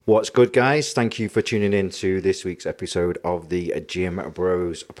What's good, guys? Thank you for tuning in to this week's episode of the Gym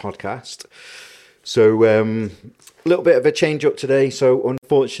Bros podcast. So, a little bit of a change up today. So,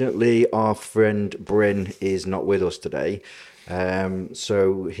 unfortunately, our friend Bryn is not with us today.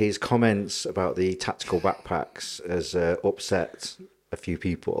 So, his comments about the tactical backpacks has upset a few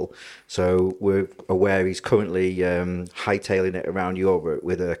people. So, we're aware he's currently hightailing it around Europe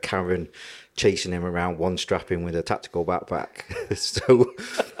with a Karen chasing him around, one strapping with a tactical backpack. So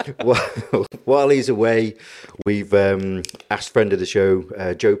while he's away, we've asked friend of the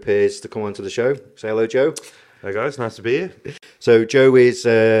show, Joe Pearce, to come on to the show. Say hello, Joe. Hey guys, nice to be here. So Joe is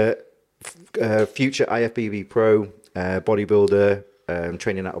a future IFBB pro, bodybuilder,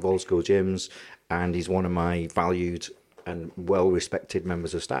 training out of old school gyms, and he's one of my valued and well-respected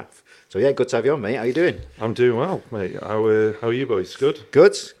members of staff. So yeah, good to have you on, mate. How you doing? I'm doing well, mate. How are you boys? Good?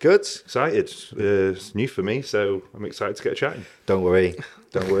 Good. Excited. It's new for me, so I'm excited to get chatting. Don't worry.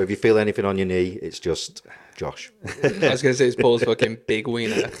 If you feel anything on your knee, it's just Josh. I was going to say it's Paul's fucking big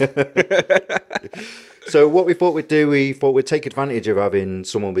wiener. So what we thought we'd take advantage of having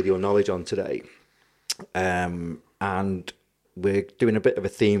someone with your knowledge on today. And we're doing a bit of a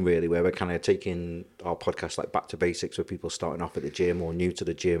theme, really, where we're kind of taking our podcast like back to basics with people starting off at the gym or new to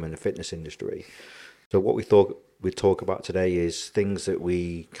the gym and the fitness industry. So what we thought we'd talk about today is things that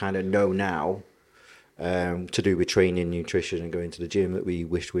we kind of know now to do with training, nutrition, and going to the gym that we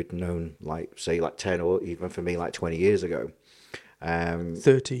wish we'd known, like 10 or even for me, like 20 years ago.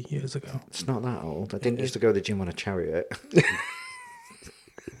 30 years ago. It's not that old. I didn't used to go to the gym on a chariot.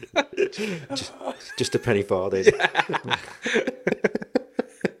 just a penny farthing.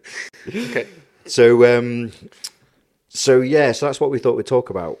 Okay. So that's what we thought we'd talk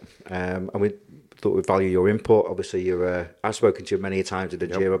about. And we thought we'd value your input. Obviously, I've spoken to you many times at the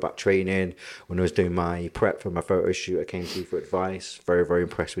gym about training. When I was doing my prep for my photo shoot, I came to you for advice. Very, very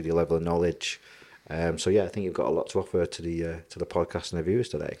impressed with your level of knowledge. So yeah, I think you've got a lot to offer to the podcast and the viewers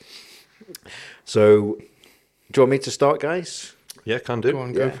today. So, do you want me to start, guys? Yeah, can do. Go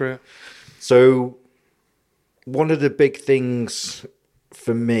on, go for it. So, one of the big things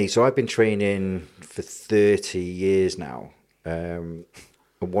for me, so I've been training for 30 years now. And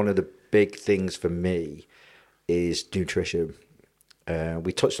one of the big things for me is nutrition.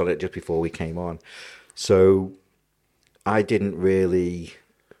 We touched on it just before we came on. So, I didn't really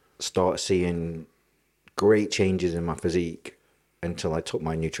start seeing great changes in my physique until I took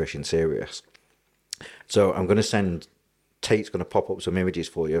my nutrition serious. So, I'm going to send... Tate's going to pop up some images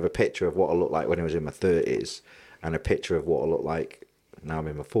for you of a picture of what I looked like when I was in my 30s and a picture of what I look like now I'm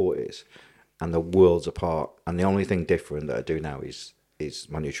in my 40s, and the worlds apart. And the only thing different that I do now is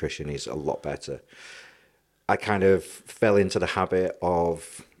my nutrition is a lot better. I kind of fell into the habit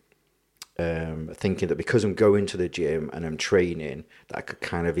of thinking that because I'm going to the gym and I'm training, that I could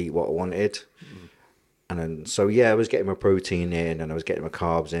kind of eat what I wanted. And then, so yeah, I was getting my protein in and I was getting my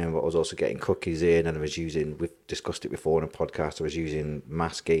carbs in, but I was also getting cookies in, and I was using, we've discussed it before in a podcast, I was using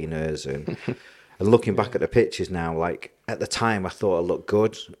mass gainers and looking back at the pictures now, like at the time I thought I looked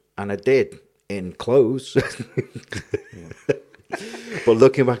good, and I did in clothes. But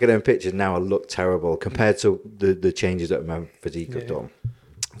looking back at them pictures now, I look terrible compared to the changes that my physique have done.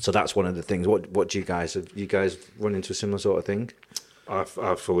 So that's one of the things. What do you guys, have you guys run into a similar sort of thing? I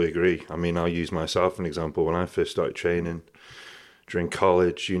fully agree. I mean, I'll use myself as an example. When I first started training during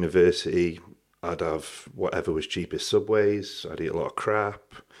college, university, I'd have whatever was cheapest Subways. I'd eat a lot of crap.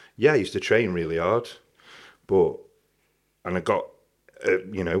 Yeah, I used to train really hard, and I got,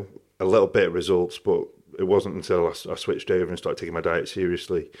 a little bit of results, but it wasn't until I switched over and started taking my diet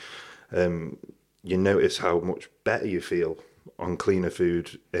seriously. You notice how much better you feel on cleaner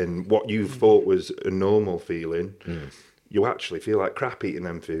food, and what you thought was a normal feeling. You actually feel like crap eating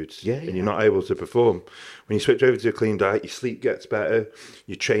them foods, and you're not able to perform. When you switch over to a clean diet, your sleep gets better,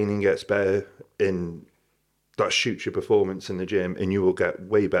 your training gets better, and that shoots your performance in the gym, and you will get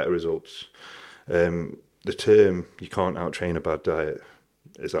way better results. The term, you can't out-train a bad diet,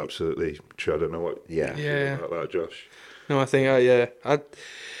 is absolutely true. I don't know what you feel about that, Josh. No, I think,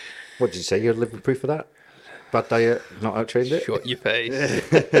 What did you say? You're living proof of that? Bad diet, not out-trained it? Shut your face.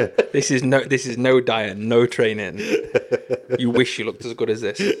 This is no diet, no training. You wish you looked as good as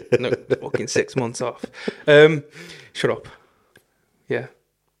this. No, fucking 6 months off. Shut up. Yeah.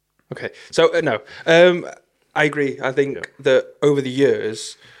 Okay. So, no. I agree. I think that over the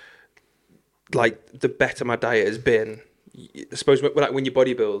years, like, the better my diet has been, I suppose, like, when you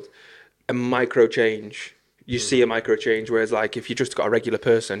bodybuild, a micro change, you see a micro change, whereas, like, if you just got a regular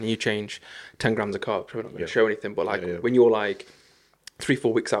person and you change 10 grams of carbs, we're not going to show anything, but, like, when you're, like,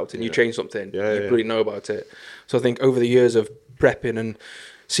 3-4 weeks out and you change something, you really know about it. So I think over the years of prepping and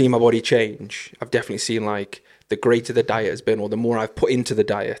seeing my body change, I've definitely seen like the greater the diet has been, or the more I've put into the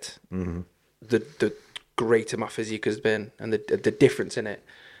diet, the greater my physique has been, and the difference in it.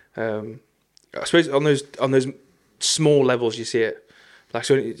 I suppose on those small levels you see it. Like,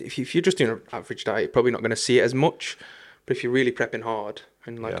 so if you're just doing an average diet, you're probably not going to see it as much. But if you're really prepping hard,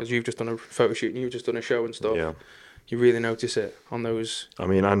 and like as you've just done a photo shoot and you've just done a show and stuff, you really notice it on those. I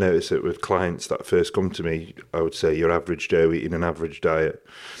mean, I notice it with clients that first come to me. I would say your average Joe eating an average diet.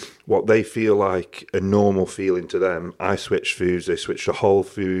 What they feel like a normal feeling to them, I switch foods. They switch to whole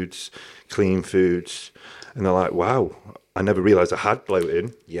foods, clean foods, and they're like, "Wow, I never realised I had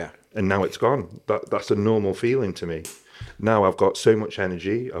bloating." Yeah. And now it's gone. That's a normal feeling to me. Now I've got so much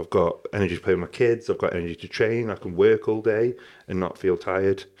energy. I've got energy to play with my kids. I've got energy to train. I can work all day and not feel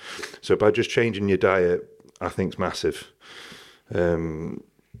tired. So by just changing your diet, I think it's massive. And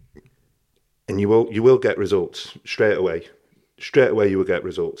you will get results straight away. Straight away you will get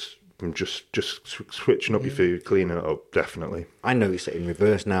results from just switching up your food, cleaning it up, definitely. I notice it in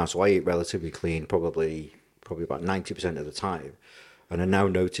reverse now, so I eat relatively clean probably about 90% of the time. And I now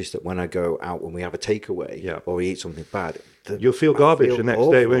notice that when I go out, when we have a takeaway or we eat something bad, you'll feel garbage the next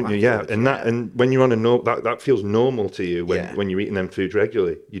day, won't you? Yeah, and when you're on that feels normal to you when you're eating them foods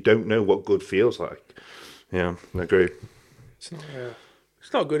regularly. You don't know what good feels like. Yeah, I agree. It's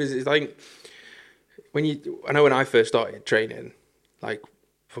not good. It's like I know when I first started training, like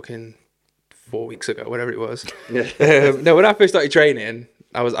fucking 4 weeks ago, whatever it was. No, when I first started training,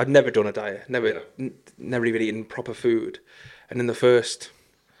 I'd never done a diet, never even eaten proper food. And in the first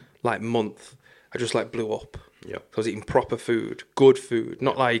like month, I just like blew up. Yeah. I was eating proper food, good food,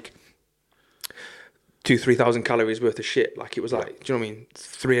 not like 2,000-3,000 calories worth of shit. Like it was like, do you know what I mean?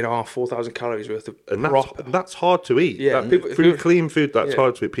 3,500-4,000 calories worth of that's hard to eat. Yeah, clean food, that's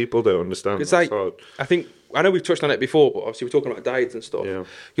hard to eat. People don't understand. It's that's like, hard. I know we've touched on it before, but obviously we're talking about diets and stuff. Yeah.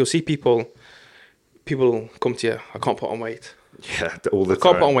 You'll see people come to you, I can't put on weight. Yeah, all the time.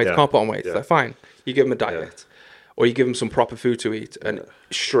 Can't put on weight, can't put on weight. Yeah. They're fine. You give them a diet. Or you give them some proper food to eat, and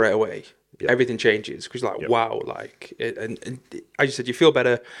straight away everything changes. Because wow, like, and as you said, you feel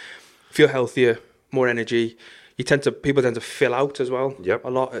better, feel healthier, more energy. People tend to fill out as well. Yep. A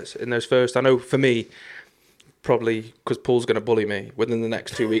lot in those first. I know for me, probably because Paul's going to bully me within the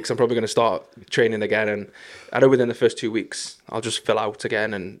next 2 weeks. I'm probably going to start training again, and I know within the first 2 weeks I'll just fill out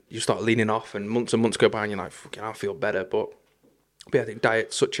again, and you start leaning off, and months go by, and you're like, fucking, I feel better. But I think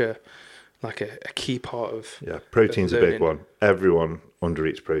diet's such a key part of protein's a big one. Everyone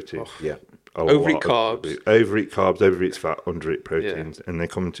undereats protein. Overeat carbs, overeat fat, undereat proteins, and they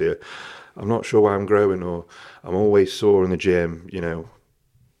come to you. I'm not sure why I'm growing, or I'm always sore in the gym.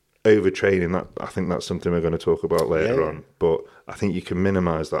 Overtraining. I think that's something we're going to talk about later on. But I think you can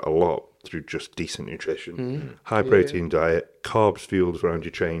minimise that a lot through just decent nutrition, high protein diet, carbs fueled around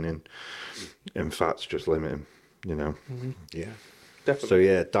your training, and fats just limiting. Yeah, definitely.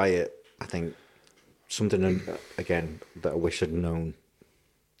 So diet. I think something, again, that I wish I'd known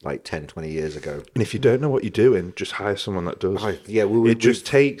like 10, 20 years ago. And if you don't know what you're doing, just hire someone that does. It just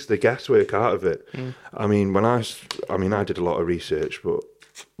takes the guesswork out of it. I mean, I did a lot of research, but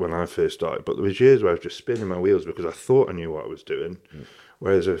when I first started, but there was years where I was just spinning my wheels because I thought I knew what I was doing.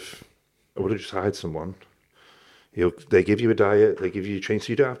 Whereas if I would have just hired someone, they give you a diet, they give you a train, so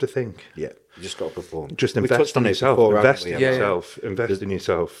you don't have to think. Yeah, you just got to perform. Just invest in yourself. Invest in yourself. Invest in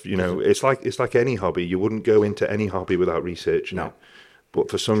yourself. It's like any hobby. You wouldn't go into any hobby without researching it.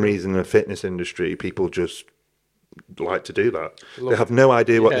 But for some reason in the fitness industry, people just like to do that. They have no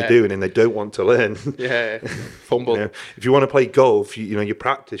idea what they're doing and they don't want to learn. Fumble. If you want to play golf, you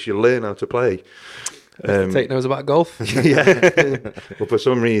practice, you learn how to play. Take notes about golf. Well, for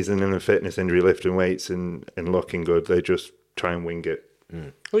some reason in the fitness industry, lifting weights and looking good, they just try and wing it.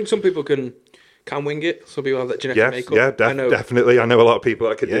 I think some people can wing it. Some people have that genetic makeup. Definitely. I know a lot of people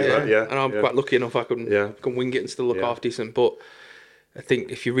that could do that. Yeah, and I'm quite lucky enough I can wing it and still look half decent. But I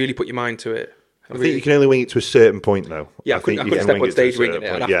think if you really put your mind to it, I think you can only wing it to a certain point, though. Yeah, I couldn't step on stage winging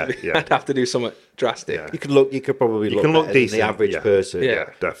it. I'd have to do something drastic. Yeah. You could probably look better than the average person. Yeah,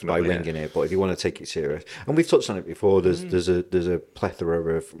 definitely. By winging it, but if you want to take it serious, and we've touched on it before, there's a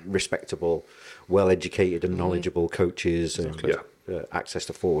plethora of respectable, well-educated and knowledgeable coaches and access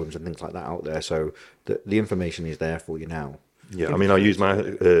to forums and things like that out there. So the information is there for you now. Yeah, I mean, I'll use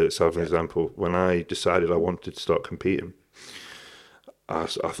myself as an example. When I decided I wanted to start competing, I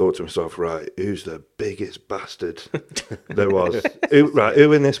thought to myself, right, who's the biggest bastard there was?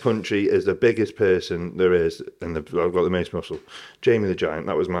 Who in this country is the biggest person there is? And I've got the most muscle. Jamie the Giant,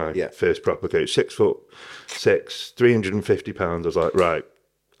 that was my first proper coach. 6'6", 350 pounds. I was like, right,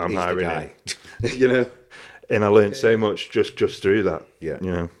 I'm hiring him. And I learned so much just through that. Yeah.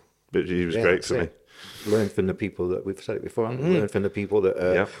 You know, but he was great that's for me. it. Learn from the people that we've said it before. Learn from the people that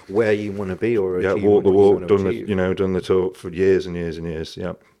are Yeah. where you want to be or achieve Walk the what you walk, want to achieve. done the talk for years and years and years.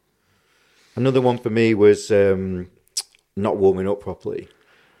 Yeah. Another one for me was not warming up properly,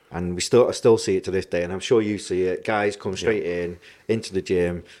 and I still see it to this day, and I'm sure you see it. Guys come straight into the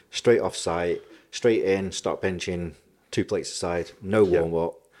gym, straight off site, straight in, start benching 2 plates aside, no warm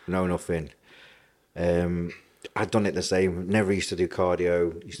up, no nothing. I'd done it the same. Never used to do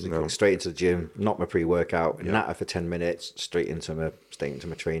cardio. Used to go straight into the gym, not my pre-workout, natter for 10 minutes, straight into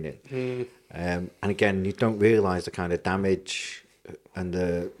my training. And again, you don't realise the kind of damage and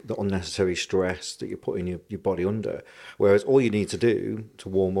the unnecessary stress that you're putting your body under. Whereas all you need to do to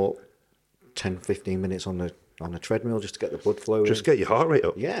warm up 10, 15 minutes on the treadmill just to get the blood flowing. Just get your heart rate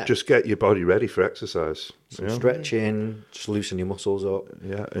up. Yeah. Just get your body ready for exercise. Some stretching, just loosen your muscles up.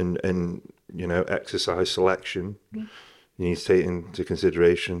 Yeah, and you know, exercise selection. You need to take into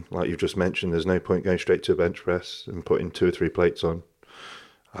consideration, like you've just mentioned, there's no point going straight to a bench press and putting 2 or 3 plates on.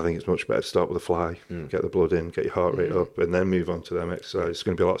 I think it's much better to start with a fly, get the blood in, get your heart rate up, and then move on to them exercise. It's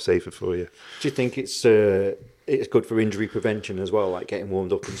going to be a lot safer for you. Do you think it's good for injury prevention as well, like getting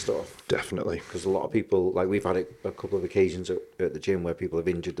warmed up and stuff? Definitely. Because a lot of people, like we've had a couple of occasions at the gym where people have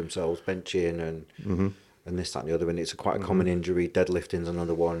injured themselves benching and this, that, and the other, and it's quite a common injury. Deadlifting's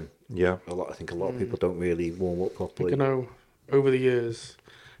another one. Yeah. I think a lot of people don't really warm up properly. You know, over the years,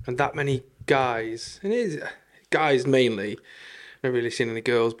 and that many guys, and it is guys mainly, not really seen any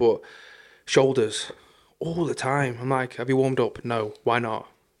girls, but shoulders all the time. I'm like, have you warmed up? No. Why not?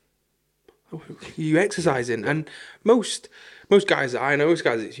 You exercising, and most guys that I know, most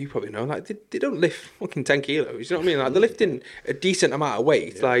guys that you probably know, like they don't lift fucking 10 kilos. You know what I mean? Like they're lifting a decent amount of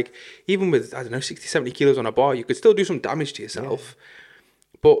weight. Yeah. Like even with 60, 70 kilos on a bar, you could still do some damage to yourself.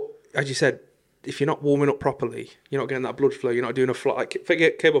 Yeah. But as you said, if you're not warming up properly, you're not getting that blood flow. You're not doing a fly, like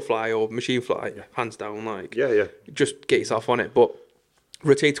forget cable fly or machine fly, hands down. Like just get yourself on it. But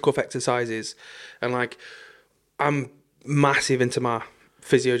rotator cuff exercises, and like I'm massive into my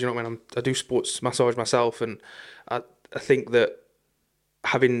physio. Do you know what I mean? I do sports massage myself, and I think that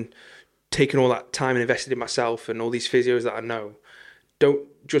having taken all that time and invested in myself and all these physios that I know, don't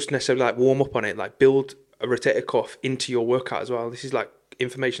just necessarily like warm up on it. Like build a rotator cuff into your workout as well. This is like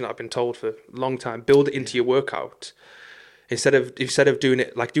information that I've been told for a long time. Build it into your workout instead of doing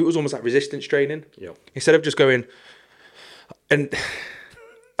it like do it was almost like resistance training. Yeah. Instead of just going, and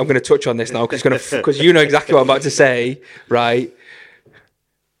I'm going to touch on this now because you know exactly what I'm about to say, right?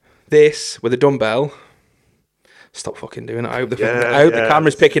 This with a dumbbell. Stop fucking doing it. I hope the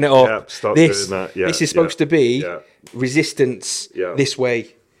camera's picking it up. Yeah, stop doing that. Yeah, this is supposed to be resistance this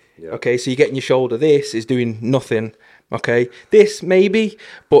way. Yeah. Okay, so you're getting your shoulder. This is doing nothing. Okay, this maybe,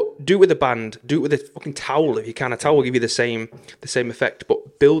 but do it with a band. Do it with a fucking towel if you can. A towel will give you the same effect.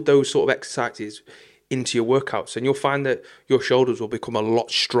 But build those sort of exercises into your workouts, and you'll find that your shoulders will become a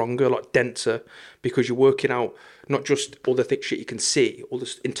lot stronger, a lot denser, because you're working out not just all the thick shit you can see, all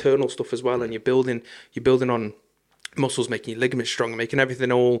the internal stuff as well, and you're building on muscles, making your ligaments stronger, making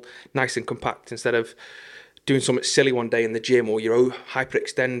everything all nice and compact, instead of doing something silly one day in the gym, or you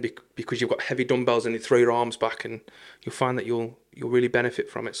hyperextend because you've got heavy dumbbells and you throw your arms back, and you'll find that you'll really benefit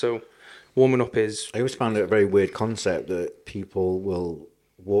from it. So warming up is... I always found it a very weird concept that people will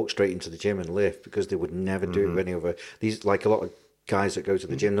walk straight into the gym and lift, because they would never do it with any other... These, like a lot of guys that go to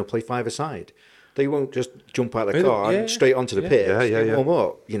the gym, they'll play five-a-side. They won't just jump out of the car and straight onto the pit. Warm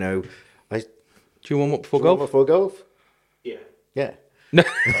up, you know. Do you warm up before golf? Yeah. No.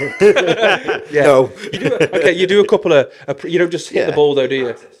 No. You do a couple of... You don't just hit the ball though, do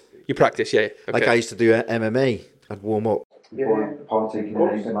you? You practice, Okay. Like I used to do MMA. I'd warm up before partaking in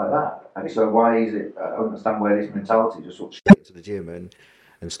anything like that. And so why is it... I don't understand where this mentality just sort of straight to the gym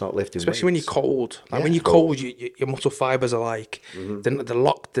and start lifting especially weights. When you're cold. Like when you're cold, your muscle fibres are like... They're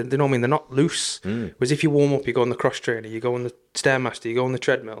locked. They're not loose. Whereas if you warm up, you go on the cross trainer, you go on the Stairmaster, you go on the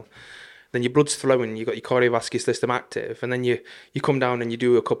treadmill... Then your blood's flowing, you've got your cardiovascular system active, and then you come down and you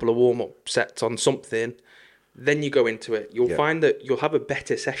do a couple of warm-up sets on something, then you go into it. You'll find that you'll have a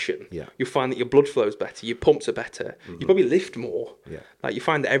better session. Yeah. You'll find that your blood flow's better, your pumps are better, you probably lift more. Yeah. Like you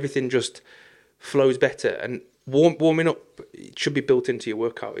find that everything just flows better, and warming up, it should be built into your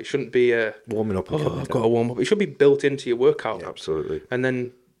workout. It shouldn't be warming up. I've got to warm up. It should be built into your workout. Yeah, absolutely. And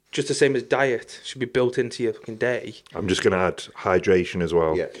then just the same as diet should be built into your fucking day. I'm just going to add hydration as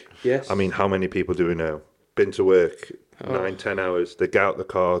well. Yeah. Yes. I mean, how many people do we know? Been to work 9-10 hours. They get out the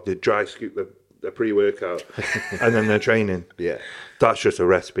car. They dry scoop a pre-workout, and then they're training. Yeah. That's just a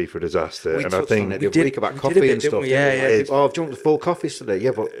recipe for disaster. We and I touched think on it the other week about we did a coffee bit, and didn't stuff. we? Yeah, didn't we? yeah. Oh, I've drunk 4 coffees today.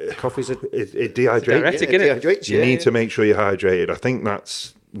 Yeah, but coffee's it dehydrates. Diuretic, it innit? dehydrates You you. need to make sure you're hydrated. I think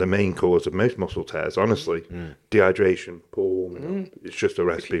that's the main cause of most muscle tears, honestly. Dehydration, poor warming up. It's just a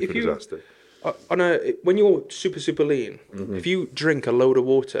recipe for disaster. When you're super lean, if you drink a load of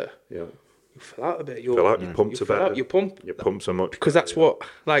water, Yeah. you fill out a bit. Fill out, your pumps are better. You pump. Your pumps are much Because that's what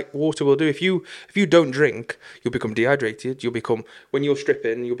like water will do. If you don't drink, you'll become dehydrated. You'll become when you're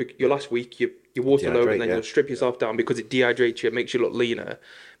stripping. Your last week you water load, and then you'll strip yourself down because it dehydrates you. It makes you look leaner.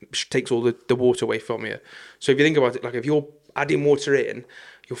 It takes all the water away from you. So if you think about it, like if you're adding water in,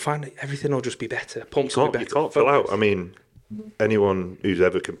 you'll find that everything will just be better. Pumps will be better. You can't fill out. I mean, anyone who's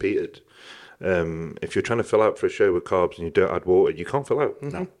ever competed, if you're trying to fill out for a show with carbs and you don't add water, you can't fill out.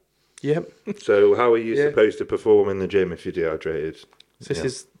 No. Yep. So how are you supposed to perform in the gym if you're dehydrated? So this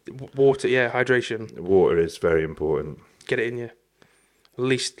is water. Yeah, hydration. Water is very important. Get it in you. At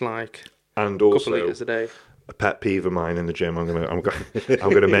least like And a couple also, of litres a day. a pet peeve of mine in the gym. I'm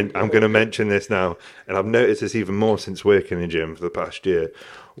gonna mention this now, and I've noticed this even more since working in the gym for the past year.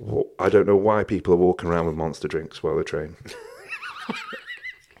 I don't know why people are walking around with monster drinks while they train.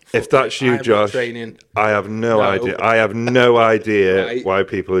 If that's you, Josh, training. I have no idea. I have no idea Right. why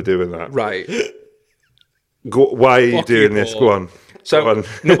people are doing that. Right. Why are you Fuck doing you, this? Paul. Go on. So Go on.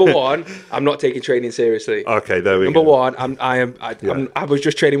 number one, I'm not taking training seriously. Okay, there we Number go. one, I was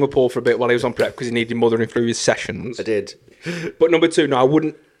just training with Paul for a bit while he was on prep because he needed mothering through his sessions. I did. But number two, no, I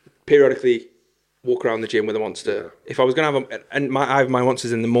wouldn't periodically walk around the gym with a monster. If I was going to I have my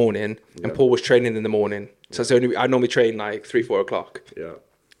monsters in the morning, and Paul was training in the morning. So I normally train like 3-4 o'clock. Yeah.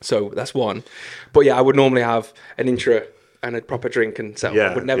 So that's one. But yeah, I would normally have an intra and a proper drink and settle.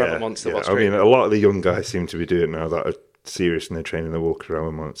 I would never have a monster whilst I mean, training. a lot of the young guys seem to be doing it now that are serious and they're training, they're walking around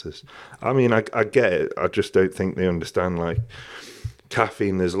with monsters. I mean, I get it. I just don't think they understand, like,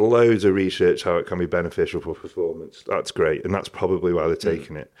 caffeine. There's loads of research how it can be beneficial for performance. That's great, and that's probably why they're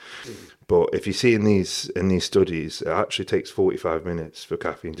taking it. But if you see in these studies, it actually takes 45 minutes for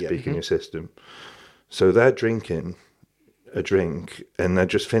caffeine to peak in your system. So they're drinking a drink and they're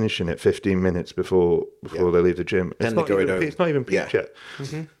just finishing it 15 minutes before they leave the gym. Then they go home. It's not even peaked yet.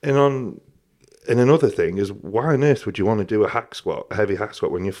 Mm-hmm. And another thing is, why on earth would you want to do a heavy hack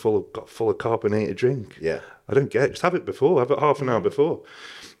squat when you're got full of carbonated drink? Yeah. I don't get it. Just have it before. Have it half an hour before.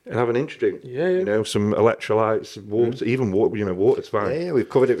 And have an inch drink. Yeah. You know, some electrolytes, water, even water, water's fine. Yeah, we've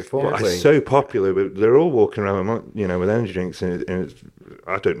covered it before. But haven't we? it's so popular, but they're all walking around with energy drinks, and it's,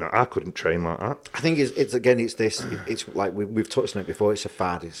 I don't know. I couldn't train like that. I think it's like we've touched on it before. It's a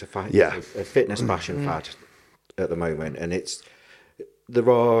fad. It's a fad. Yeah. It's a fitness fashion fad at the moment, and there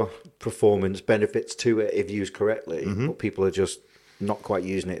are performance benefits to it if used correctly, but people are just not quite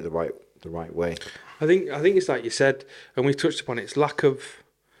using it the right way. I think it's like you said, and we touched upon it. It's lack of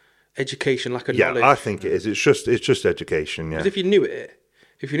education, lack of knowledge. Yeah, I think it is. It's just education. Yeah. Because if you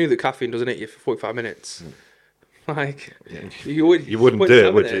knew that caffeine doesn't hit you for 45 minutes, like you wouldn't do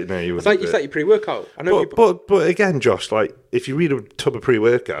it, would you? No, you wouldn't. It's like your pre-workout. I know. But again, Josh, like if you read a tub of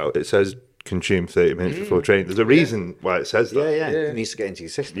pre-workout, it says consume 30 minutes before training. There's a reason why it says that. Yeah. It needs to get into your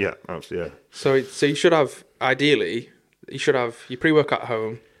system. Yeah, absolutely. Yeah. So you should have your pre-workout at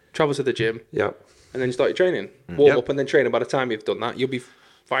home, travel to the gym, Yeah. and then you start your training, warm up, and then train. And by the time you've done that, you'll be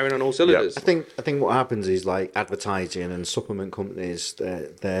firing on all cylinders. I think what happens is, like, advertising and supplement companies,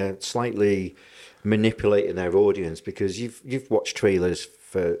 they're slightly manipulating their audience, because you've watched trailers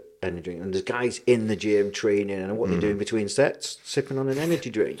for energy drink, and there's guys in the gym training, and what they're doing between sets, sipping on an energy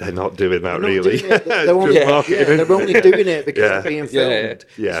drink. They're not doing that, They're not really. doing it. They're only doing it because they're being filmed.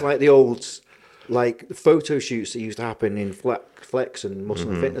 Yeah. It's like the old, like, photo shoots that used to happen in Flex and Muscle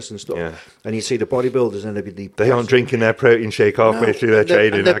and Fitness and stuff. Yeah. And you see the bodybuilders, and They aren't drinking their protein shake halfway through their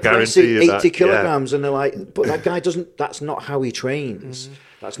training. I guarantee you that. 80 kilograms, and they're like, but that guy doesn't. That's not how he trains.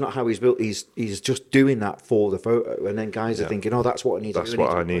 That's not how he's built. He's just doing that for the photo, and then guys are thinking, "Oh, that's what I need to do." That's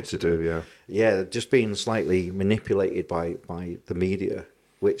what I need to do. Yeah. Yeah, just being slightly manipulated by the media,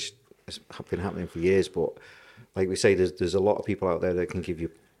 which has been happening for years. But like we say, there's a lot of people out there that can give you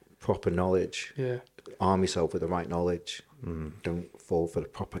proper knowledge. Yeah. Arm yourself with the right knowledge. Don't fall for the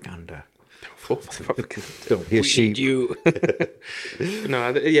propaganda. Don't be a sheep. You. No,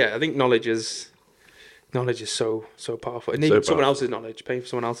 I think knowledge is so powerful. And even someone else's knowledge, paying for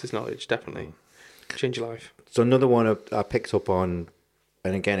someone else's knowledge, definitely change your life. So another one I picked up on,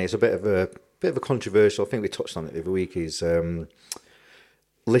 and again, it's a bit of a controversial. I think we touched on it the other week. Is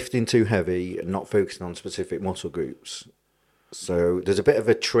lifting too heavy and not focusing on specific muscle groups. So there's a bit of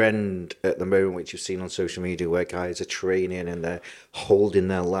a trend at the moment, which you've seen on social media, where guys are training and they're holding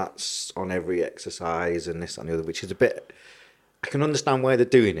their lats reps on every exercise and this and the other, which is a bit. I can understand why they're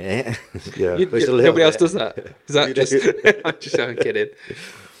doing it. Yeah. Nobody else does that. Is that just? I'm kidding.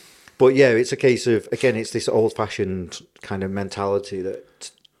 But yeah, it's a case of, again, it's this old-fashioned kind of mentality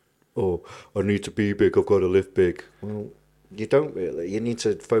that, oh, I need to be big, I've got to lift big. Well, you don't really. You need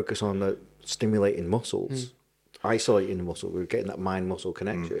to focus on the stimulating muscles, isolating the muscle. We're getting that mind-muscle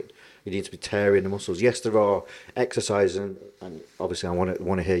connection. You need to be tearing the muscles. Yes, there are exercises, and obviously I want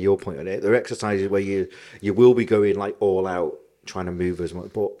to hear your point on it. There are exercises where you will be going like all out, trying to move as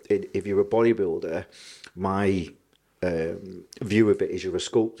much. But if you're a bodybuilder, my view of it is you're a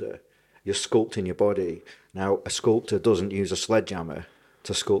sculptor. You're sculpting your body. Now, a sculptor doesn't use a sledgehammer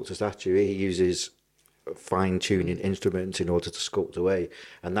to sculpt a statue. He uses fine-tuning instruments in order to sculpt away.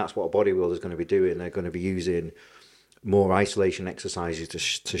 And that's what a bodybuilder is going to be doing. They're going to be using more isolation exercises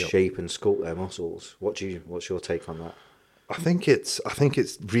to shape and sculpt their muscles. What's your take on that? I think it's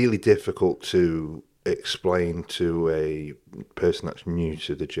really difficult to explain to a person that's new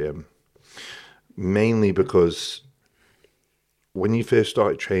to the gym, mainly because when you first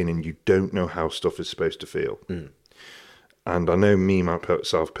started training, you don't know how stuff is supposed to feel. And I know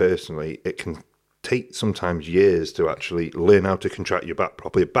myself personally, it can take sometimes years to actually learn how to contract your back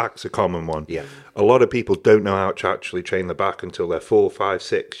properly. Back's a common one. Yeah. A lot of people don't know how to actually train the back until they're 4, 5,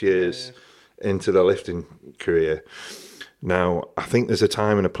 6 years into their lifting career. Now, I think there's a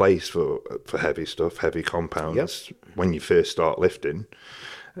time and a place for heavy stuff, heavy compounds, when you first start lifting.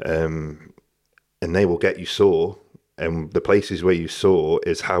 And they will get you sore. And the places where you sore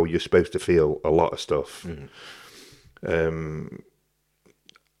is how you're supposed to feel a lot of stuff.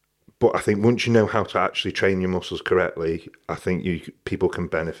 But I think once you know how to actually train your muscles correctly, I think people can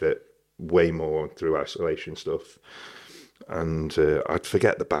benefit way more through isolation stuff. And I'd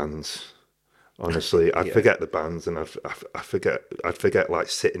forget the bands. Honestly, I'd forget the bands, and I'd forget like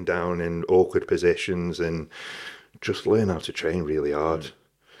sitting down in awkward positions, and just learn how to train really hard.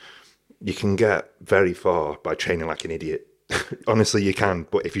 You can get very far by training like an idiot. Honestly, you can,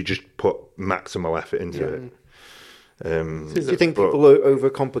 but if you just put maximal effort into it. Do you think people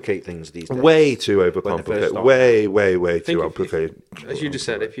overcomplicate things these days? Way too overcomplicate. Way too complicated. As you just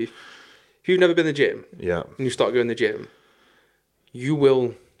said, if you've never been to the gym, and you start going to the gym, you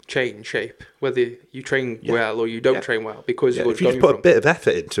will change shape, whether you train well or you don't train well, because you're if you just put a bit of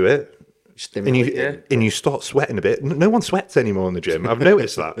effort into it, and you start sweating a bit. No one sweats anymore in the gym. I've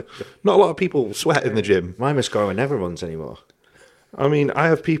noticed that. Not a lot of people sweat in the gym. My mascara never runs anymore. I mean, I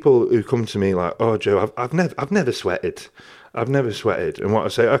have people who come to me like, "Oh, Joe, I've never sweated. I've never sweated." And what I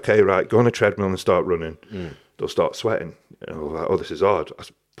say, okay, right, go on a treadmill and start running. They'll start sweating. And I'm like, oh, this is hard. I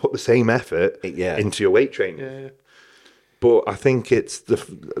put the same effort into your weight training. But I think it's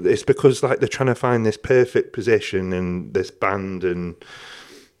because like they're trying to find this perfect position and this band, and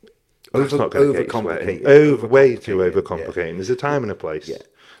that's not going to get you sweating. Way too overcomplicating. There's a time and a place.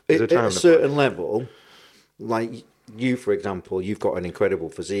 There's a time at a certain level, like you, for example, you've got an incredible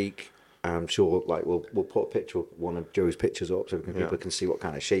physique. I'm sure, like we'll put a picture of one of Joe's pictures up so people can see what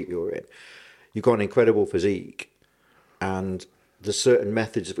kind of shape you're in. You've got an incredible physique, and there's certain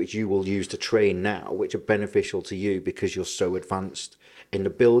methods which you will use to train now, which are beneficial to you because you're so advanced in the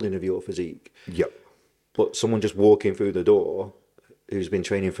building of your physique. Yep. But someone just walking through the door who's been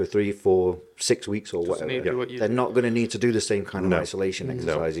training for 3, 4, 6 weeks or whatever, they're not going to need to do the same kind of isolation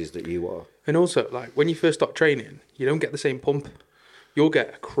exercises that you are. And also, like when you first start training, you don't get the same pump. You'll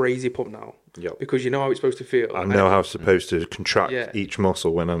get a crazy pump now because you know how it's supposed to feel. I know how I'm supposed to contract each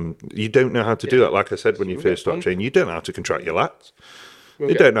muscle when you don't know how to do that. Like I said, when you first start training, you don't know how to contract your lats.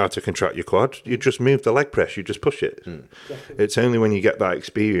 You don't know how to contract your quad. You just move the leg press. You just push it. It's only when you get that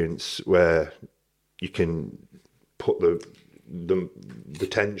experience where you can put the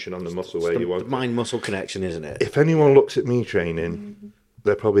tension on the muscle where you want. The mind-muscle connection, isn't it? If anyone looks at me training,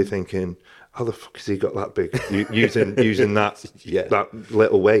 they're probably thinking, how the fuck has he got that big using that that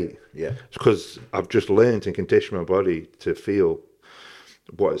little weight? It's because I've just learned and conditioned my body to feel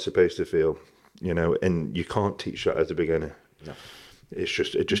what it's supposed to feel, and you can't teach that as a beginner. No. It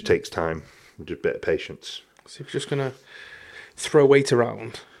just takes time, just a bit of patience. So if you're just gonna throw weight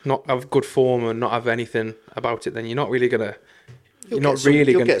around, not have good form and not have anything about it, then you're not really gonna.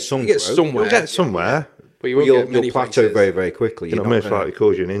 You'll get somewhere. But you'll plateau very, very quickly. You're not most likely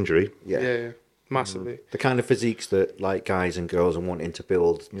cause you an injury. Yeah, massively. The kind of physiques that like guys and girls are wanting to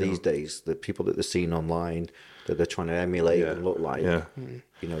build these days, the people that they're seeing online, that they're trying to emulate and look like, they're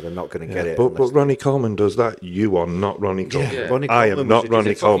not going to get it. But Ronnie Coleman does that. You are not Ronnie Coleman. I am not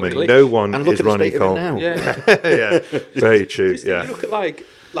Ronnie Coleman. Glitch. No one is Ronnie Coleman. Yeah, very true. You look at like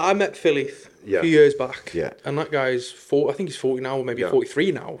I met Philly a few years back. Yeah. And that guy's 40, I think he's 40 now, or maybe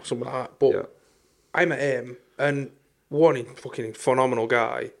 43 now, something like that. But I met him, and he's fucking phenomenal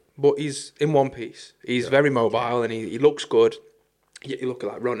guy. But he's in one piece. He's very mobile, and he looks good. Yet you look at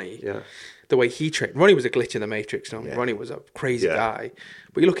like Ronnie. Yeah. The way he trained. Ronnie was a glitch in the matrix. Ronnie was a crazy guy.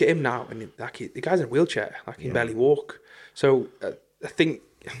 But you look at him now, and the guy's in a wheelchair. Like, he can barely walk. So I think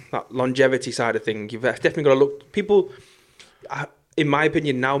that longevity side of thing, you've definitely got to look. People, in my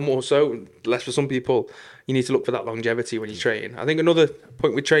opinion, now more so, less for some people, you need to look for that longevity when you train. I think another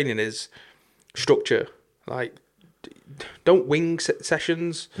point with training is structure. Like, don't wing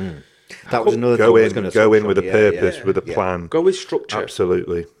sessions. That was another go thing. Go in with a purpose, with a plan. Go with structure.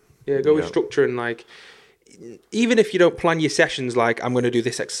 Absolutely. Yeah, go with structure, and like, even if you don't plan your sessions, like, I'm going to do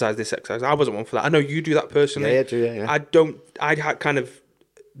this exercise. I wasn't one for that. I know you do that personally. I kind of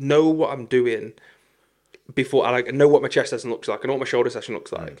know what I'm doing before. I know what my chest session looks like. I know what my shoulder session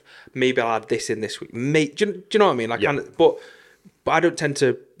looks like. Maybe I'll add this in this week. Do you know what I mean? Like, but I don't tend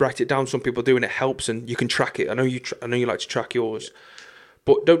to write it down. Some people do, and it helps, and you can track it. I know you like to track yours,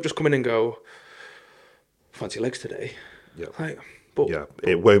 but don't just come in and go, fancy legs today. Yeah. Like,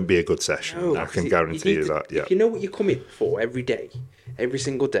 it won't be a good session. No, I can guarantee you that. Yeah. If you know what you're coming for every day, every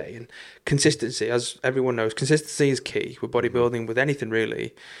single day, and consistency, as everyone knows, consistency is key with bodybuilding, with anything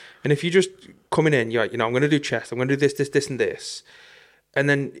really. And if you just coming in, you're like, I'm going to do chest, I'm going to do this, and this, and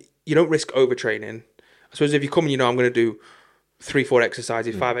then you don't risk overtraining. I suppose if you come in, I'm going to do 3-4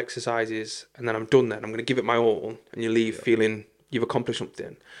 exercises, 5 exercises, and then I'm done. Then I'm going to give it my all, and you leave feeling you've accomplished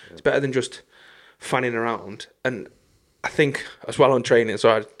something. It's better than just fanning around. And I think as well on training, so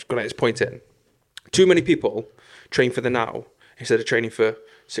I'm going to let this point in. Too many people train for the now instead of training for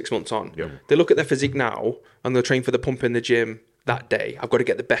 6 months on. Yep. They look at their physique now and they'll train for the pump in the gym that day. I've got to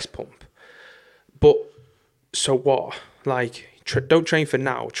get the best pump. But so what? Like, don't train for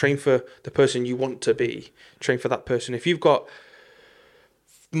now. Train for the person you want to be. Train for that person. If you've got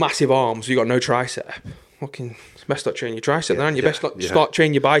massive arms, you've got no tricep, fucking, you best start training your tricep then. You best start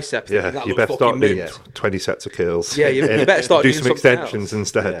training your bicep. Yeah, you better start doing 20 sets of curls. Yeah, you better start do doing some extensions else.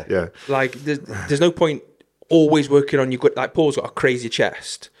 instead. Yeah. Like, there's no point always working on your good. Like, Paul's got a crazy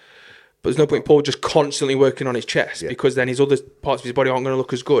chest, but there's no point Paul just constantly working on his chest because then his other parts of his body aren't going to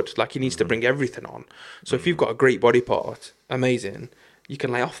look as good. Like, he needs to bring everything on. So if you've got a great body part, amazing, you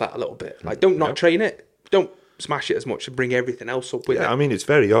can lay off that a little bit. Like, don't not train it. Don't smash it as much and bring everything else up with it. I mean, it's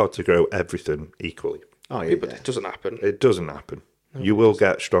very hard to grow everything equally. Oh, yeah. But it doesn't happen. It doesn't happen. No, you will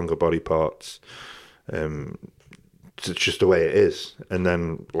get stronger body parts. It's just the way it is. And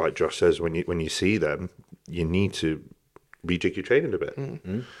then, like Josh says, when you see them, you need to rejig your training a bit.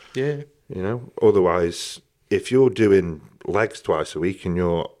 Mm-hmm. Yeah. Otherwise, if you're doing legs twice a week and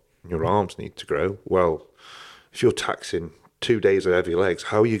your arms need to grow, well, if you're taxing 2 days of heavy legs,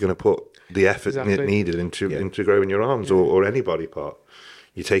 how are you going to put the effort needed into growing your arms or any body part?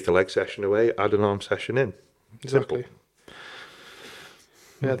 You take a leg session away, add an arm session in. Exactly. Simple.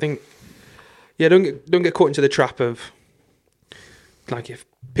 Yeah, I think. Yeah, don't get caught into the trap of, like, if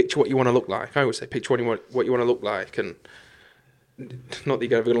picture what you want to look like. I always say picture what you want to look like, and not that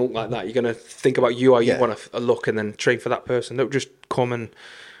you're ever going to look like that. You're going to think about how you want to look, and then train for that person. Don't just come and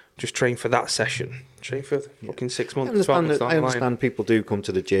just train for that session. Train for fucking 6 months. I understand people do come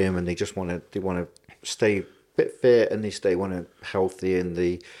to the gym and they just want to stay a bit fit and they want to healthy, and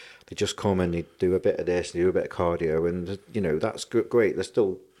they just come and they do a bit of this, they do a bit of cardio, and that's great.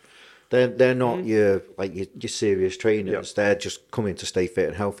 They're not your serious trainers. They're just coming to stay fit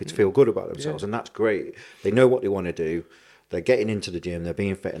and healthy, to feel good about themselves, and that's great. They know what they want to do. They're getting into the gym. They're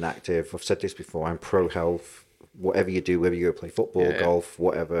being fit and active. I've said this before. I'm pro health. Whatever you do, whether you go play football, golf,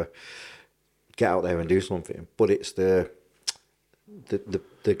 whatever, get out there and do something. But it's the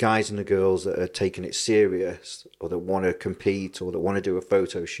guys and the girls that are taking it serious, or that want to compete, or that want to do a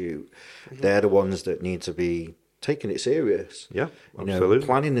photo shoot. They're the ones that need to be taking it serious. Yeah, absolutely.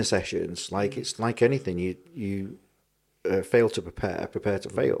 Planning the sessions, it's like anything. You fail to prepare to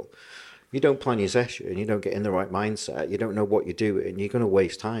fail. You don't plan your session, you don't get in the right mindset, you don't know what you're doing, you're going to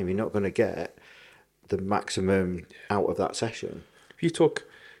waste time. You're not going to get the maximum out of that session. If you took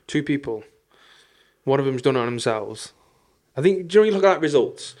 2 people, one of them's done it on themselves, I think, you look at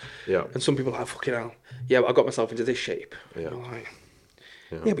results, and some people are like, fucking hell, I got myself into this shape. But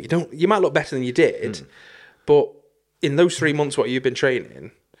you might look better than you did, but in those 3 months what you've been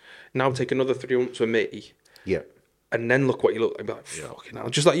training, now take another 3 months with me, and then look what you look like. Fucking hell.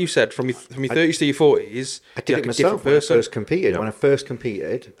 Just like you said, from your 30s to your 40s, I did it myself when I first competed. When I first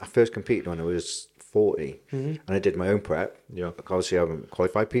competed when I was 40, and I did my own prep. Obviously, I'm a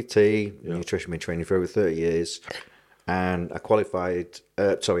qualified PT, nutrition, been training for over 30 years. and I qualified.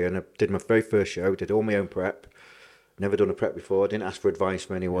 And I did my very first show. Did all my own prep. Never done a prep before. Didn't ask for advice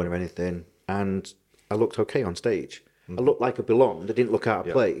from anyone or anything. And I looked okay on stage. I looked like I belonged. I didn't look out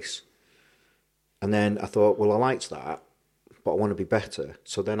of place. And then I thought, well, I liked that, but I want to be better.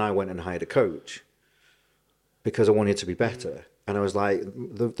 So then I went and hired a coach because I wanted to be better. And I was like,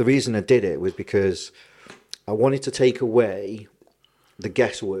 the reason I did it was because I wanted to take away the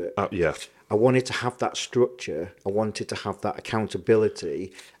guesswork. I wanted to have that structure. I wanted to have that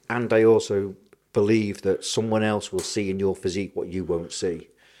accountability. And I also believe that someone else will see in your physique what you won't see.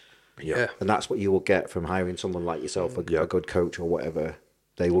 Yeah. And that's what you will get from hiring someone like yourself, a good coach or whatever.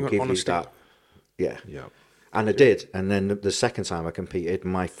 They will give you that. Yeah. And I did. And then the second time I competed,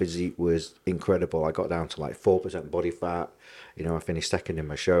 my physique was incredible. I got down to like 4% body fat. You know, I finished second in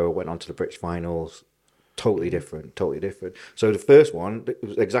my show, went on to the British finals. Totally different. So the first one, it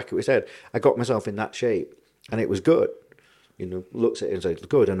was exactly what we said. I got myself in that shape and it was good. You know, looked at it and said, it's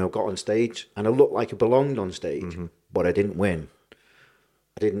good. And I got on stage and I looked like I belonged on stage, but I didn't win.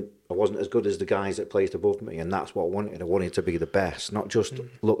 I wasn't as good as the guys that placed above me. And that's what I wanted. I wanted to be the best, not just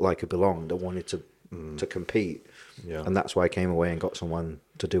look like I belonged. I wanted to compete. Yeah. And that's why I came away and got someone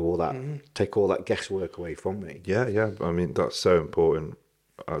to do all that, take all that guesswork away from me. Yeah. I mean, that's so important.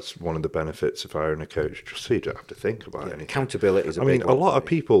 That's one of the benefits of hiring a coach, just so you don't have to think about anything. Accountability is a lot of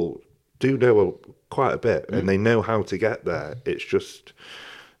people do know quite a bit and they know how to get there. It's just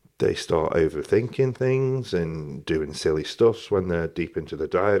they start overthinking things and doing silly stuff when they're deep into the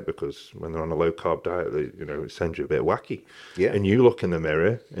diet, because when they're on a low carb diet, it sends you a bit wacky. Yeah. And you look in the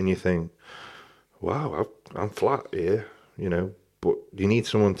mirror and you think, wow, I'm flat here, but you need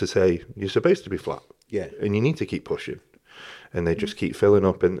someone to say, you're supposed to be flat. Yeah. And you need to keep pushing. And they just keep filling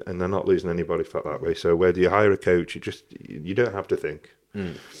up and they're not losing any body fat that way. So whether you hire a coach, you don't have to think.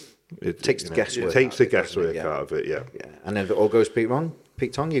 It takes the guesswork. It takes the guesswork out of it, yeah. And then if it all goes peak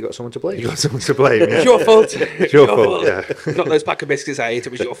tongue, you got someone to blame. You got someone to blame. Yeah. It's your fault. It's your fault. Yeah. Not those pack of biscuits I ate.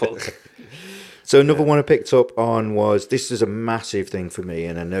 It was your fault. So another one I picked up on was, this is a massive thing for me,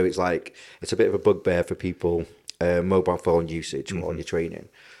 and I know it's a bit of a bugbear for people, mobile phone usage while you're training.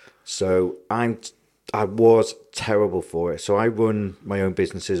 So I was terrible for it. So I run my own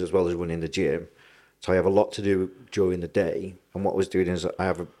businesses as well as running the gym. So I have a lot to do during the day. And what I was doing is I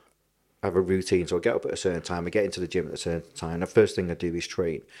have a routine. So I get up at a certain time, I get into the gym at a certain time. The first thing I do is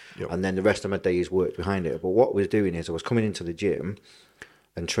train. Yep. And then the rest of my day is work behind it. But what I was doing is I was coming into the gym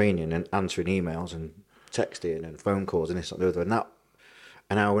and training and answering emails and texting and phone calls and this and the other. And that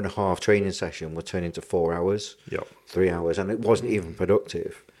an hour and a half training session would turn into 4 hours, 3 hours. And it wasn't even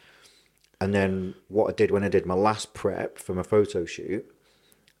productive. And then what I did when I did my last prep for my photo shoot,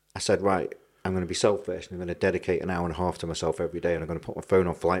 I said, right, I'm going to be selfish and I'm going to dedicate an hour and a half to myself every day, and I'm going to put my phone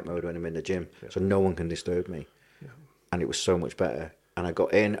on flight mode when I'm in the gym so no one can disturb me. Yeah. And it was so much better. And I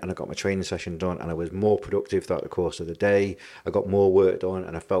got in and I got my training session done and I was more productive throughout the course of the day. I got more work done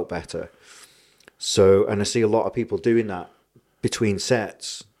and I felt better. So, and I see a lot of people doing that between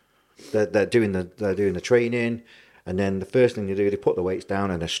sets. They're doing the training. And then the first thing they do, they put the weights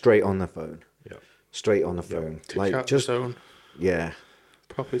down and they're straight on the phone. Yeah. Straight on the phone. Takes like out just the zone. Yeah.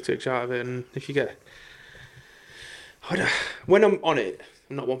 Properly takes you out of it. And if you get, when I'm on it,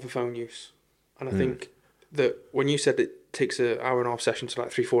 I'm not one for phone use. And I think that when you said it takes an hour and a half session to like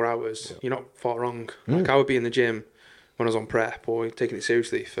 3-4 hours, you're not far wrong. Like I would be in the gym when I was on prep or taking it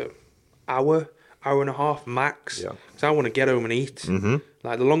seriously for hour and a half max. Yeah. Because I want to get home and eat. Mm-hmm.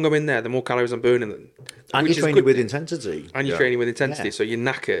 Like the longer I'm in there, the more calories I'm burning. And you're training with intensity. And you're training with intensity, so you're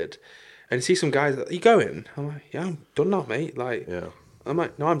knackered. And you see some guys, you going? I'm like, yeah, I'm done now, mate. Like, I'm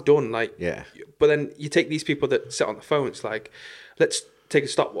like, no, I'm done. Like, But then you take these people that sit on the phone. It's like, let's take a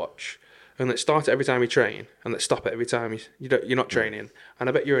stopwatch and let's start it every time you train, and let's stop it every time you're not training. And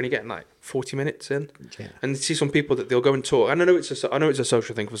I bet you're only getting like 40 minutes in. Yeah. And you see some people that they'll go and talk. And I know it's a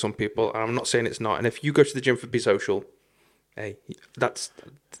social thing for some people, and I'm not saying it's not. And if you go to the gym for be social, hey, that's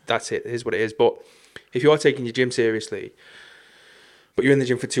it. It is what it is. But if you are taking your gym seriously, but you're in the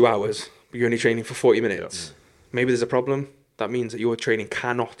gym for 2 hours, but you're only training for 40 minutes, maybe there's a problem. That means that your training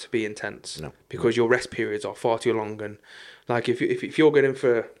cannot be intense because your rest periods are far too long. And like if you're going in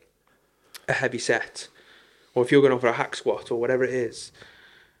for a heavy set, or if you're going over a hack squat or whatever it is,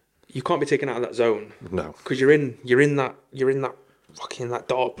 you can't be taken out of that zone. No, because you're in that fucking that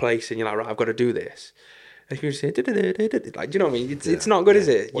dark place, and you're like, right, I've got to do this. And if you just say, like, do you know what I mean? It's not good, is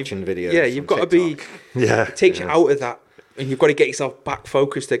it? Watching videos. Yeah, you've got to be. Yeah, it takes you out of that, and you've got to get yourself back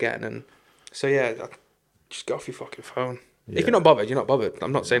focused again. And so just get off your fucking phone. Yeah. If you're not bothered, you're not bothered.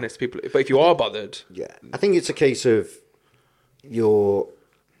 I'm not saying this to people, but if you are bothered, I think it's a case of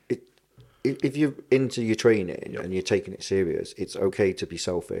if you're into your training and you're taking it serious, it's okay to be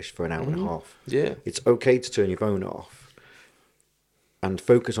selfish for an hour and a half. Yeah. It's okay to turn your phone off and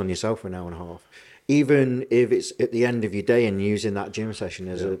focus on yourself for an hour and a half. Even if it's at the end of your day and using that gym session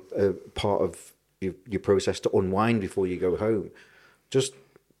as a part of your process to unwind before you go home, just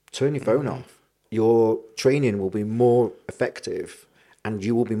turn your phone off. Your training will be more effective and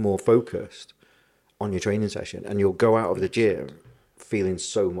you will be more focused on your training session, and you'll go out of the gym feeling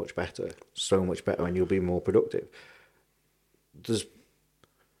so much better, and you'll be more productive. There's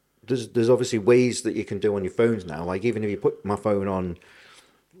obviously ways that you can do on your phones now. Like even if you put my phone on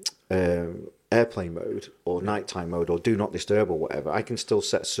airplane mode or nighttime mode or do not disturb or whatever, I can still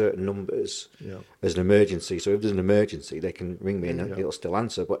set certain numbers as an emergency. So if there's an emergency, they can ring me and it'll still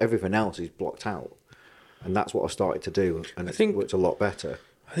answer. But everything else is blocked out, and that's what I started to do, and I think it worked a lot better.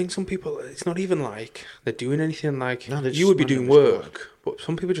 I think some people, it's not even like they're doing anything. Like No, they're you would be just doing randomly work, but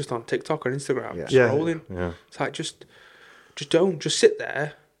some people just on TikTok or Instagram Yeah. scrolling. Yeah. It's like just sit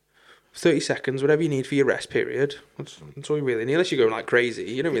there, 30 seconds, whatever you need for your rest period. That's all you really need. Unless you're going like crazy,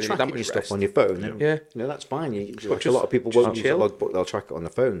 you don't really need that Tracking much your rest. stuff on your phone, and, Yeah. that's fine. But A lot of people won't use a chill. logbook; they'll track it on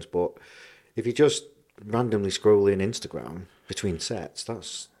their phones. But if you just randomly scroll in Instagram between sets,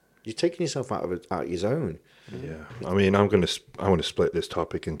 you're taking yourself out of your zone. Yeah, I mean, I want to split this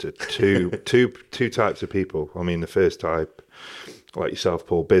topic into two types of people. I mean, the first type, like yourself,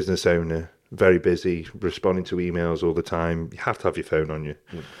 Paul, business owner, very busy, responding to emails all the time. You have to have your phone on you.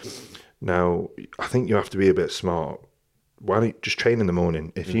 Now, I think you have to be a bit smart. Why don't you just train in the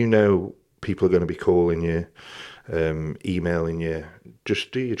morning? If you know people are going to be calling you, emailing you,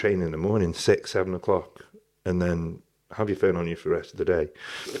 just do your training in the morning, 6, 7 o'clock, and then have your phone on you for the rest of the day.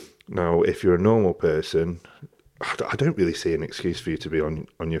 Now, if you're a normal person, I don't really see an excuse for you to be on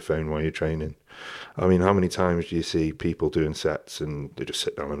your phone while you're training. I mean, how many times do you see people doing sets and they just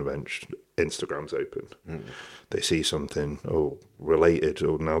sit down on a bench, Instagram's open, they see something, related,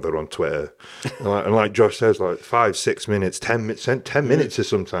 or now they're on Twitter. and like Josh says, like 5, 6 minutes, 10 minutes is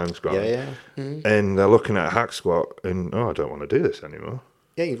sometimes gone. Yeah. And they're looking at a hack squat and, I don't want to do this anymore.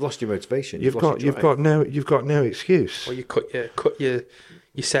 Yeah, you've lost your motivation. You've got no excuse. Or you cut your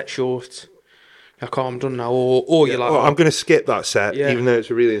set short. Like, I'm done now. Or you're like, I'm going to skip that set, even though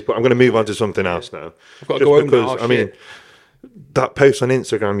it's a really important. I'm going to move on to something else now. I've got to go home now. I mean, that post on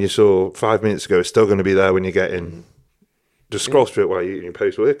Instagram you saw 5 minutes ago is still going to be there when you get in. Just scroll through it while you're eating your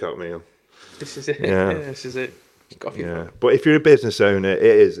post-workout meal. This is it. Yeah. This is it. Yeah, but if you're a business owner, it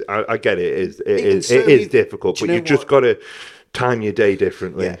is. I get it. It is difficult, but you've just got to time your day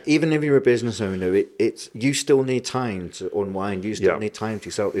differently. Yeah, even if you're a business owner, you still need time to unwind. You still need time to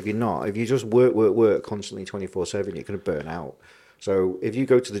yourself. If you just work constantly 24/7, you're going to burn out. So if you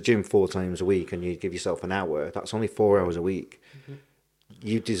go to the gym 4 times a week and you give yourself an hour, that's only 4 hours a week.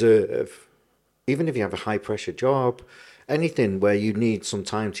 You deserve, even if you have a high pressure job, anything where you need some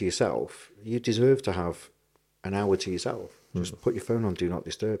time to yourself, you deserve to have an hour to yourself. Just put your phone on Do Not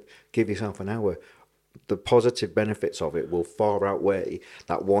Disturb. Give yourself an hour. The positive benefits of it will far outweigh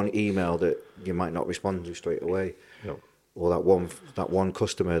that one email that you might not respond to straight away, or that one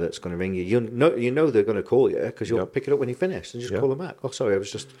customer that's going to ring you. You know they're going to call you because you'll pick it up when you finish and just call them back. Oh, sorry,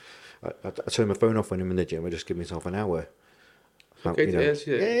 I turn my phone off when I'm in the gym. I just give myself an hour. Okay,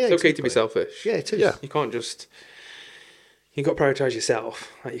 it's okay to be selfish. Yeah, it is. Yeah. You can't just. You got to prioritize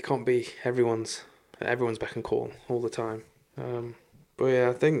yourself. Like, you can't be everyone's beck and call all the time. But yeah,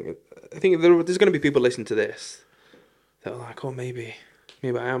 I think there's going to be people listening to this that are like, maybe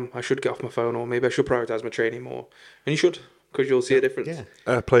I should get off my phone, or maybe I should prioritize my training more. And you should, because you'll see a difference. Yeah.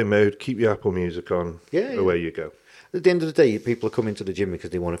 Airplane mode, keep your Apple Music on. Away you go. At the end of the day, people are coming to the gym because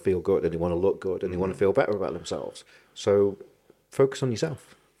they want to feel good and they want to look good and they want to feel better about themselves. So focus on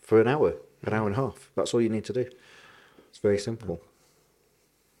yourself for an hour and a half. That's all you need to do. It's very simple.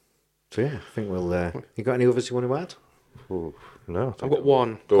 So yeah, I think we'll. You got any others you want to add? Ooh, no, I've got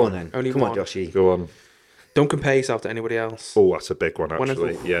one. Go on then. Only Come one. on, Joshy. Go on. Don't compare yourself to anybody else. Oh, that's a big one,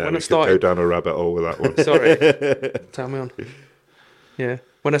 actually. When I could started- go down a rabbit hole with that one. Sorry. Tell me on. Yeah.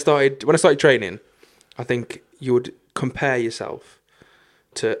 When I started training, I think you would compare yourself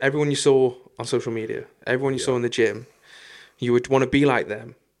to everyone you saw on social media, everyone you saw in the gym. You would want to be like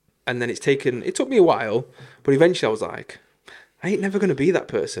them. And then it took me a while, but eventually I was like, I ain't never going to be that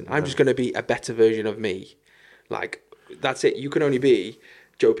person. I'm just going to be a better version of me. Like, that's it. You can only be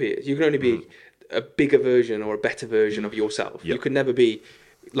Joe Pierce. You can only be a bigger version or a better version of yourself. You can never be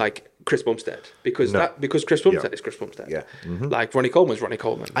like Chris Bumstead because Chris Bumstead is Chris Bumstead. Yeah. Like Ronnie Coleman's Ronnie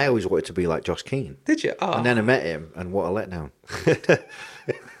Coleman. I always wanted to be like Josh Keane. Did you? Oh. And then I met him, and what a letdown.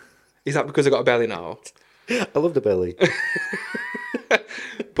 Is that because I got a belly now? I love the belly.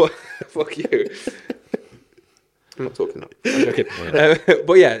 But fuck you. I'm not talking that. I'm joking.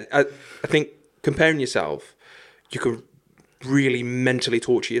 But yeah, I think comparing yourself, you can really mentally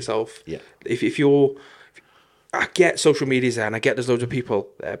torture yourself. Yeah. If you're, I get social media's there, and I get there's loads of people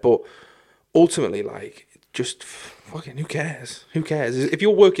there, but ultimately, like, just fucking who cares? Who cares? If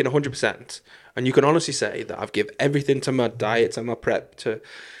you're working 100%, and you can honestly say that I've given everything to my diet, to my prep, to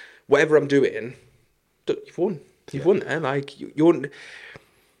whatever I'm doing, you've won. You've won, eh? Like you're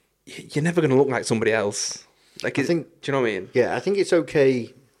never going to look like somebody else. Like, do you know what I mean? Yeah, I think it's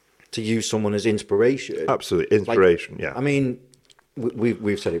okay to use someone as inspiration. Absolutely, inspiration. Like, yeah. I mean,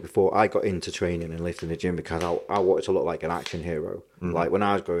 we've said it before. I got into training and lifting the gym because I wanted to look like an action hero. Like when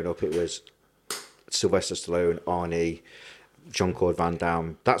I was growing up, it was Sylvester Stallone, Arnie, Jean-Claude Van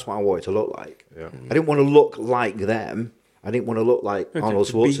Damme. That's what I wanted to look like. Yeah. I didn't want to look like them. I didn't want to look like Arnold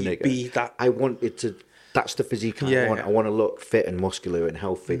Schwarzenegger. Be that. I wanted to. That's the physique I want. I want to look fit and muscular and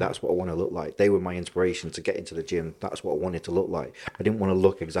healthy. That's what I want to look like. They were my inspiration to get into the gym. That's what I wanted to look like. I didn't want to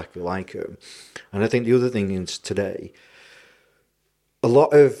look exactly like them. And I think the other thing is today, a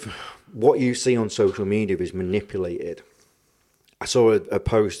lot of what you see on social media is manipulated. I saw a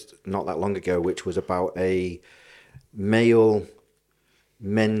post not that long ago which was about a male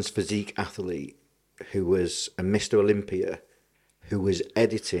men's physique athlete who was a Mr. Olympia who was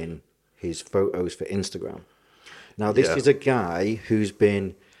editing his photos for Instagram. Now, this is a guy who's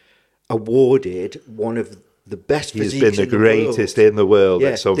been awarded one of the best physiques in the world. He's been the greatest in the world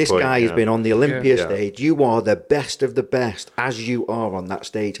at some point. This guy has been on the Olympia Yeah. stage. You are the best of the best as you are on that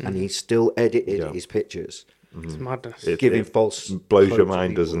stage, and he still edited his pictures. It's madness. Giving false blows your hope to mind,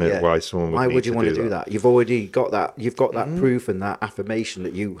 people. doesn't it? Why someone would Why need would you to want to do do that? You've already got that. You've got that proof and that affirmation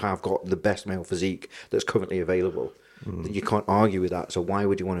that you have got the best male physique that's currently available. You can't argue with that. So why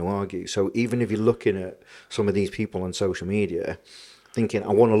would you want to argue? So even if you're looking at some of these people on social media, thinking I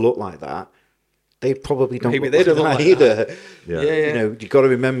want to look like that, they probably don't. Maybe look they like don't look that like either. that. Yeah. You know, you got to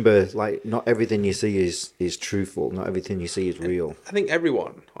remember, like, not everything you see is truthful. Not everything you see is real. I think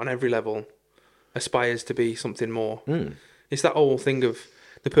everyone on every level aspires to be something more. It's that whole thing of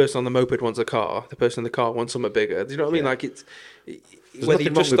the person on the moped wants a car, the person in the car wants something bigger. Do you know what I mean? Like There's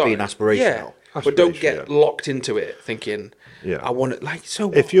nothing wrong with being aspirational. Yeah, but don't Aspiration, get locked into it thinking, Yeah. I want it. Like,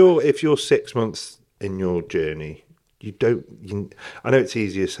 so If you're 6 months in your journey, I know it's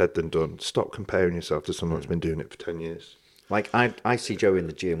easier said than done. Stop comparing yourself to someone that's been doing it for 10 years. Like I see Joe in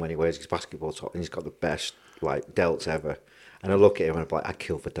the gym when he wears his basketball top and he's got the best like delts ever. And I look at him and I'm like, I'd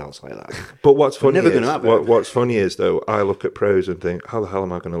kill for delts like that. But what's funny never is, gonna have it. what's funny is though, I look at pros and think, how the hell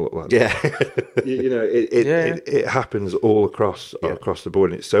am I going to look like that? Yeah. You know, it happens all across the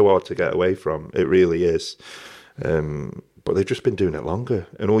board, and it's so hard to get away from. It really is. But they've just been doing it longer,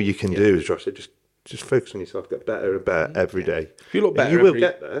 and all you can do is just focus on yourself, get better and better every day. If you look better, And you will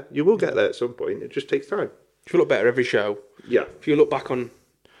get there. You will get there at some point. It just takes time. if you look better every show, Yeah. if you look back on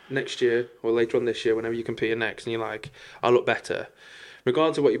next year or later on this year, whenever you compete next, and you're like, I look better,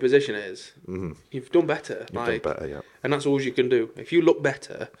 regardless of what your position is, you've done better. You've done better, yeah. And that's all you can do. If you look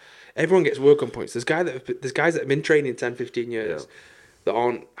better, everyone gets work on points. There's guys that have been training 10, 15 years that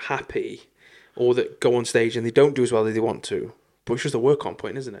aren't happy or that go on stage and they don't do as well as they want to. But it's just a work on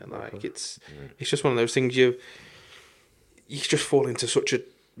point, isn't it? Like it's just one of those things you just fall into such a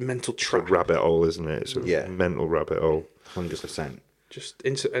mental It's a trap. rabbit hole, isn't it? It's a mental rabbit hole. 100%. Just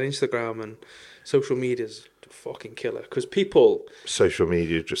Instagram and social media's a fucking killer because people Social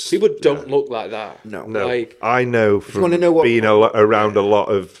media just... don't look like that. No. No, Like, I know from wanna know what- being around a lot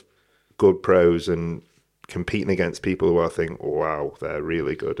of good pros and competing against people who I think, wow, they're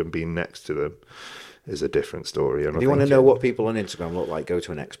really good, and being next to them is a different story. And If you want to know what people on Instagram look like, go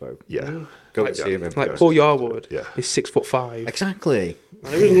to an expo. Yeah. Go and see them. like Paul Yarwood Yeah. is 6'5". Exactly.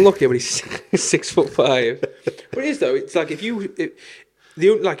 I didn't look at, but he's 6'5". But it is though. It's like if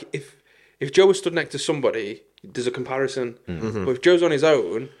Joe was stood next to somebody, there's a comparison. But if Joe's on his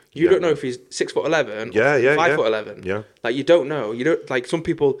own, you don't know if he's 6'11" or 5'11". Yeah. Like you don't know. You don't like some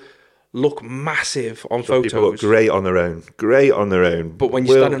people look massive on Some photos. people look great on their own. But when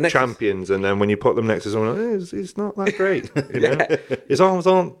you stand next to- champions, and then when you put them next to someone, it's not that great. You know? His arms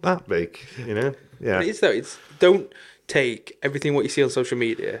aren't that big. You know. Yeah. But it is though. It's don't take everything what you see on social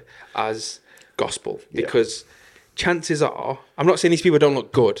media as gospel because chances are, I'm not saying these people don't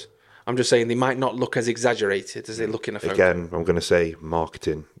look good. I'm just saying they might not look as exaggerated as they look in a photo. Again, I'm going to say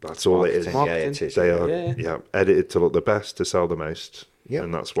marketing. That's all it is. Yeah, it is. They are edited to look the best to sell the most. Yeah.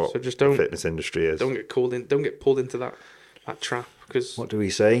 And that's what So just the fitness industry is. Don't get pulled into that trap because What do we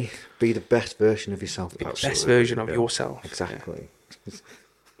say? Be the best version of yourself. best version of yourself. Exactly.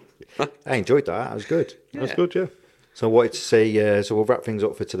 I enjoyed that. That was good. That's good, yeah. So I wanted to say, so we'll wrap things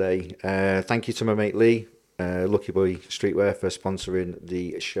up for today. Thank you to my mate Lee, Lucky Boy Streetwear, for sponsoring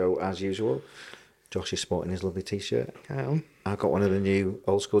the show as usual. Josh is sporting his lovely t-shirt. I've got one of the new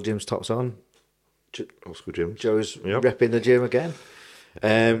Old School Gyms tops on. Old School Gyms. Joe's repping the gym again.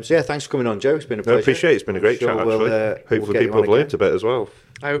 So yeah, thanks for coming on, Joe. It's been a pleasure. I appreciate it. It's been a great chat, actually. Hopefully people have learned a bit as well.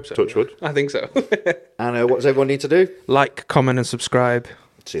 I hope so. Touch wood. I think so. And what does everyone need to do? Like, comment, and subscribe.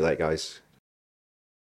 See you later, guys.